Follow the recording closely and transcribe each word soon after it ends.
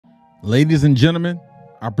Ladies and gentlemen,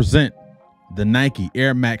 I present the Nike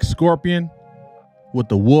Air Max Scorpion with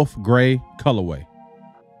the wolf gray colorway.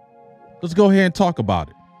 Let's go ahead and talk about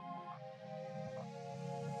it.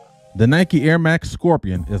 The Nike Air Max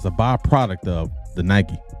Scorpion is a byproduct of the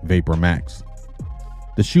Nike Vapor Max.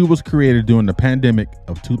 The shoe was created during the pandemic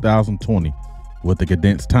of 2020 with a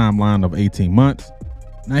condensed timeline of 18 months.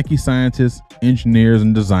 Nike scientists, engineers,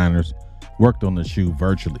 and designers worked on the shoe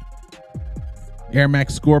virtually. Air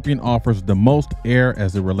Max Scorpion offers the most air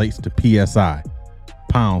as it relates to PSI,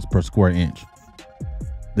 pounds per square inch.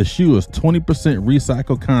 The shoe is 20%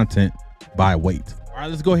 recycled content by weight. All right,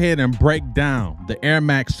 let's go ahead and break down the Air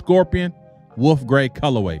Max Scorpion wolf gray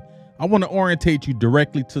colorway. I want to orientate you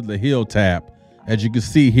directly to the heel tab. As you can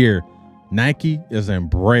see here, Nike is in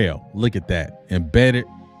Braille. Look at that, embedded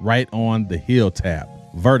right on the heel tab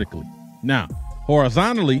vertically. Now,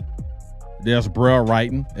 horizontally, there's Braille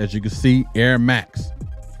writing. As you can see, Air Max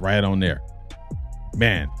right on there.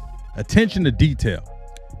 Man, attention to detail.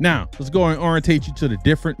 Now, let's go and orientate you to the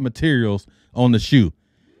different materials on the shoe.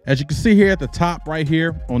 As you can see here at the top right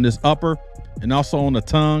here on this upper and also on the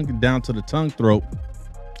tongue and down to the tongue throat,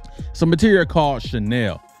 some material called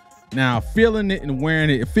Chanel. Now, feeling it and wearing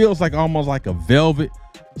it, it feels like almost like a velvet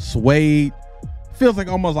suede. Feels like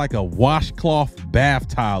almost like a washcloth bath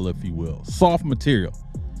towel, if you will. Soft material.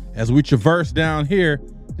 As we traverse down here,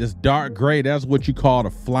 this dark gray, that's what you call the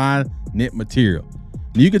fly knit material.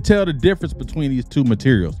 Now, you can tell the difference between these two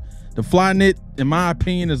materials. The fly knit, in my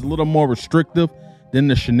opinion, is a little more restrictive than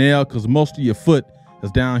the Chanel because most of your foot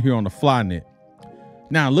is down here on the fly knit.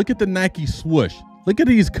 Now, look at the Nike swoosh. Look at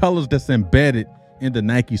these colors that's embedded in the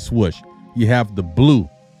Nike swoosh. You have the blue.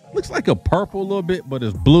 Looks like a purple a little bit, but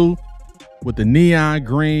it's blue with the neon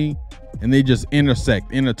green, and they just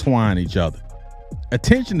intertwine each other.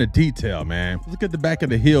 Attention to detail, man. Look at the back of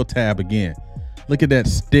the heel tab again. Look at that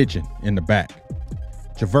stitching in the back.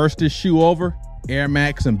 Traverse this shoe over, Air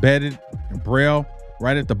Max embedded in Braille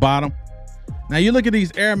right at the bottom. Now you look at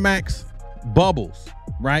these Air Max bubbles,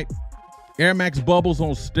 right? Air Max bubbles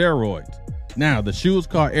on steroids. Now the shoe is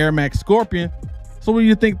called Air Max Scorpion. So what do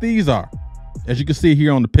you think these are? As you can see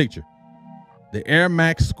here on the picture, the Air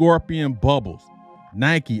Max Scorpion bubbles.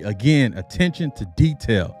 Nike, again, attention to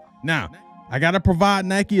detail. Now, I got to provide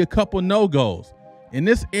Nike a couple no-goes. In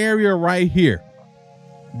this area right here,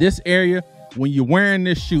 this area, when you're wearing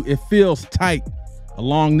this shoe, it feels tight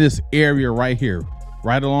along this area right here,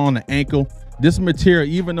 right along the ankle. This material,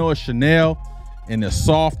 even though it's Chanel and it's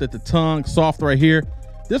soft at the tongue, soft right here,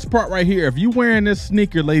 this part right here, if you're wearing this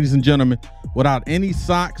sneaker, ladies and gentlemen, without any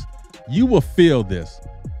socks, you will feel this.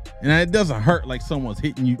 And it doesn't hurt like someone's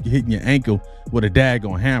hitting your ankle with a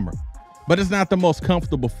daggone hammer, but it's not the most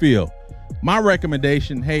comfortable feel. My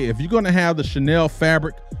recommendation, hey, if you're going to have the Chanel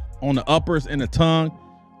fabric on the uppers and the tongue,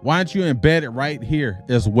 why don't you embed it right here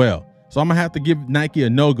as well? So I'm going to have to give Nike a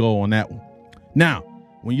no-go on that one. Now,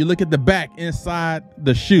 when you look at the back inside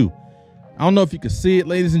the shoe, I don't know if you can see it,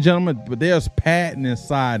 ladies and gentlemen, but there's padding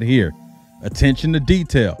inside here. Attention to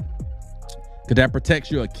detail, because that protects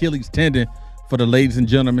your Achilles tendon for the ladies and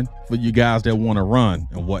gentlemen, for you guys that want to run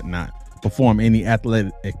and whatnot, perform any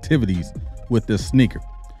athletic activities with this sneaker.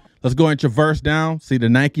 Let's go and traverse down. See the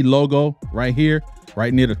Nike logo right here,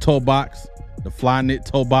 right near the toe box, the fly knit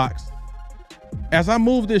toe box. As I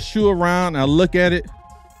move this shoe around, I look at it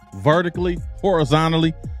vertically,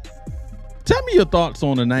 horizontally. Tell me your thoughts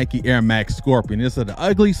on the Nike Air Max Scorpion. Is it an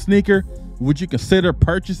ugly sneaker? Would you consider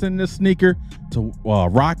purchasing this sneaker to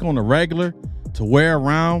rock on the regular, to wear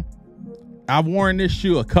around? I've worn this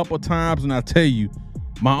shoe a couple times, and I tell you,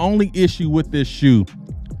 my only issue with this shoe,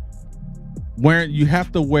 you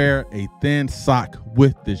have to wear a thin sock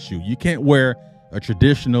with this shoe. You can't wear a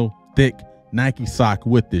traditional thick Nike sock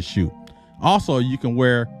with this shoe. Also, you can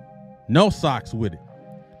wear no socks with it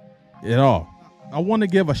at all. I want to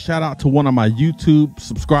give a shout out to one of my YouTube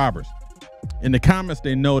subscribers. In the comments,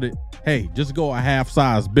 they noted, hey, just go a half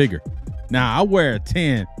size bigger. Now, I wear a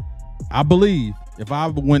 10. I believe if I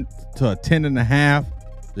went to a 10.5,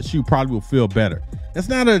 the shoe probably will feel better.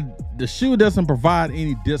 The shoe doesn't provide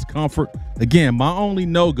any discomfort. Again, my only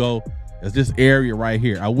no-go is this area right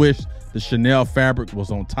here. I wish the Chanel fabric was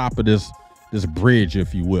on top of this bridge,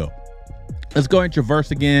 if you will. Let's go and traverse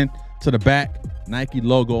again to the back. Nike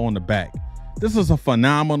logo on the back. This is a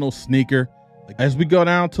phenomenal sneaker. As we go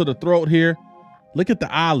down to the throat here, look at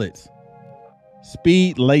the eyelets.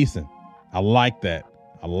 Speed lacing. I like that.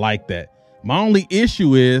 I like that. My only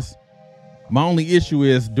issue is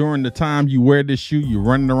during the time you wear this shoe, you're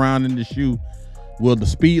running around in the shoe, will the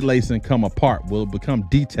speed lacing come apart? Will it become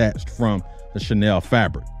detached from the Chanel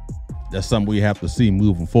fabric? That's something we have to see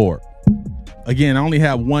moving forward. Again, I only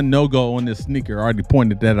have one no-go on this sneaker. I already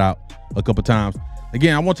pointed that out a couple times.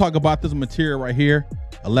 Again, I want to talk about this material right here.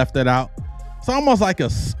 I left that out. It's almost like a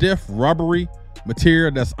stiff, rubbery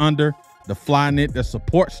material that's under the fly knit that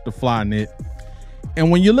supports the fly knit.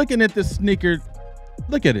 And when you're looking at this sneaker,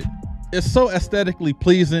 look at it. It's so aesthetically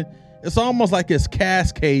pleasing. It's almost like it's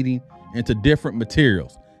cascading into different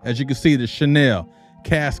materials. As you can see, the Chanel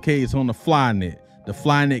cascades on the fly knit. The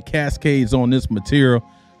fly knit cascades on this material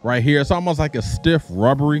right here. It's almost like a stiff,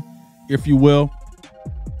 rubbery, if you will.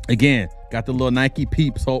 Again, got the little Nike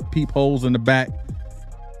peep holes in the back.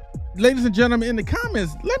 Ladies and gentlemen, in the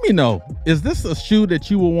comments, let me know, is this a shoe that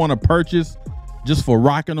you will want to purchase just for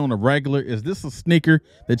rocking on a regular? Is this a sneaker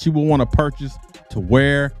that you will want to purchase to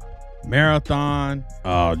wear marathon,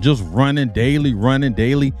 just running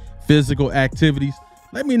daily physical activities?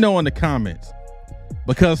 Let me know in the comments,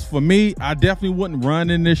 because for me, I definitely wouldn't run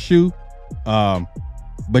in this shoe,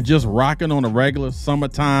 but just rocking on a regular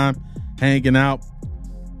summertime, hanging out,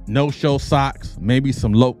 no show socks, maybe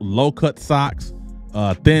some low cut socks,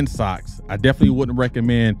 thin socks. I definitely wouldn't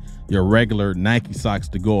recommend your regular Nike socks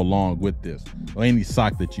to go along with this, or any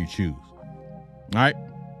sock that you choose. All right,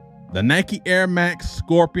 the Nike Air Max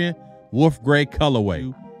Scorpion Wolf Gray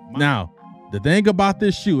colorway. Now, the thing about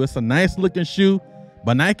this shoe, it's a nice looking shoe,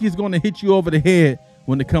 but Nike's going to hit you over the head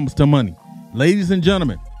when it comes to money. Ladies and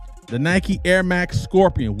gentlemen, the Nike Air Max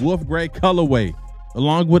Scorpion Wolf Gray colorway,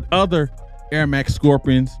 along with other Air Max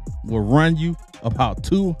Scorpions, will run you about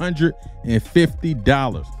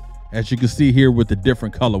 $250, as you can see here with the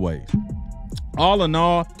different colorways. All in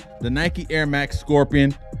all, the Nike Air Max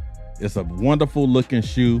Scorpion is a wonderful looking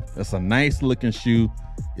shoe. It's a nice looking shoe.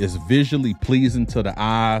 It's visually pleasing to the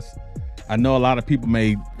eyes. I know a lot of people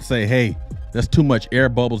may say, hey, there's too much air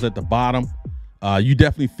bubbles at the bottom. You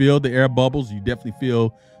definitely feel the air bubbles. You definitely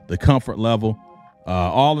feel the comfort level.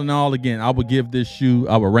 All in all, again, I would give this shoe,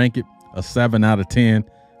 I would rank it a 7 out of 10.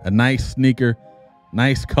 A nice sneaker,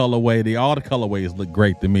 nice colorway. All the colorways look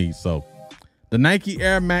great to me. So the Nike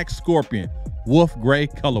Air Max Scorpion Wolf Gray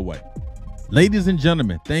colorway. Ladies and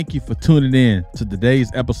gentlemen, thank you for tuning in to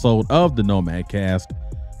today's episode of the Nomad Cast,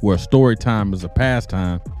 where story time is a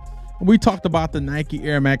pastime. We talked about the Nike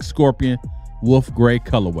Air Max Scorpion Wolf Gray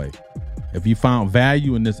colorway. If you found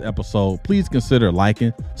value in this episode, please consider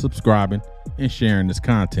liking, subscribing, and sharing this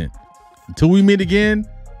content. Until we meet again,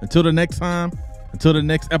 until the next time, until the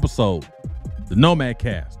next episode, the Nomad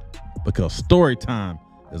Cast, because story time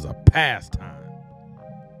is a pastime.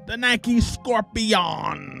 The Nike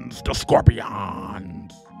Scorpions, the Scorpion.